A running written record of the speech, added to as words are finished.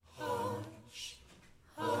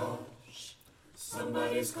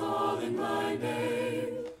Somebody's calling my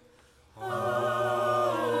name. Hush.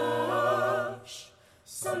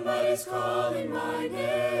 Somebody's calling my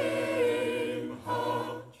name.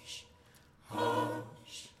 Hush.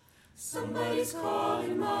 Hush. Somebody's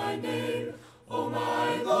calling my name. Oh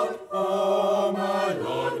my Lord,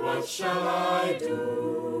 what shall I do?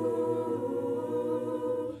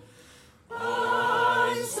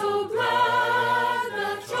 I'm so glad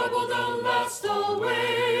that trouble don't last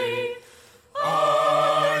always.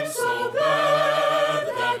 I'm so glad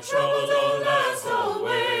that trouble don't last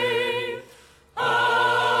always.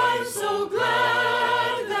 I'm so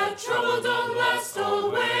glad that trouble don't last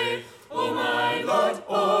always. Oh my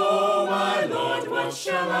Lord, what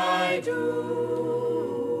shall I do?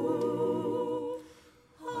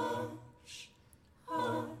 Hush,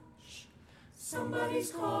 hush,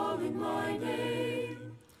 somebody's calling my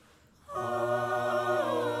name. Hush,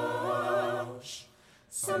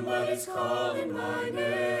 somebody's calling my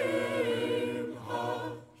name.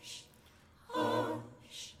 Hush,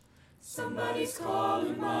 hush, somebody's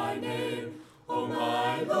calling my name. Oh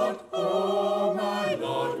my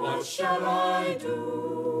Lord, what shall I do?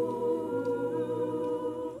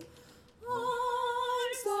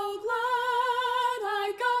 I'm so glad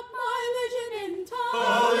I got my religion in time.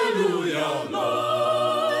 Hallelujah,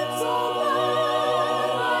 Lord. I'm so glad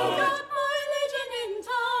I got my religion in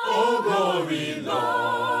time. Oh, glory, Lord.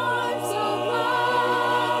 I'm so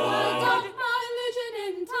glad I got my religion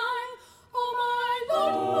in time. Oh my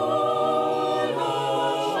Lord,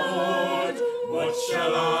 What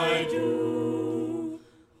shall I do?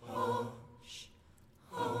 Hush,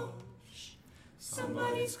 hush,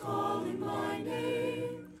 somebody's calling my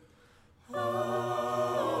name. Hush,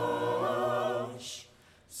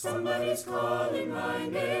 somebody's calling my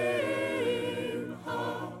name.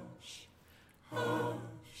 Hush,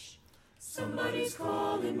 hush, somebody's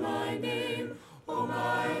calling my name. Oh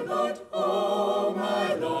my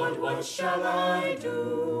Lord, what shall I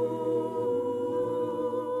do?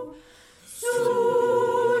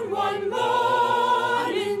 Soon one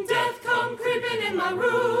morning death come creeping in my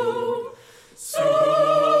room.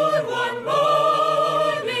 Soon one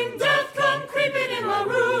morning death come creeping in my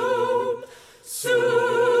room.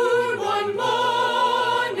 Soon one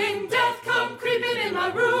morning death come creeping in my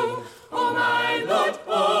room. Oh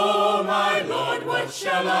my Lord, what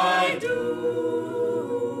shall I do?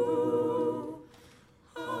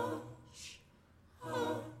 Hush,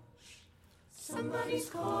 hush, somebody's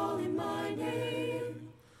calling my name.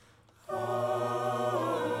 Hush,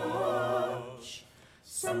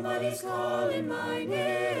 somebody's calling my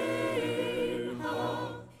name.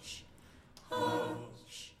 Hush,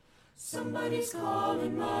 hush, somebody's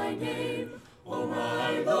calling my name. Oh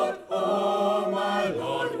my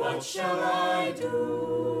Lord, what shall I do?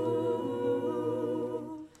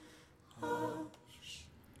 Hush,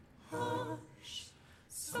 hush,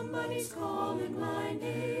 somebody's calling my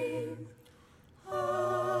name.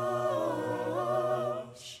 Hush,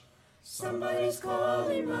 somebody's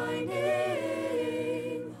calling my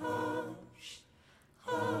name. Hush,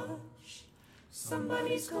 hush,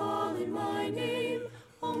 somebody's calling my name.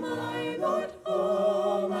 Oh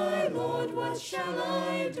my Lord, what shall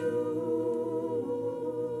I do?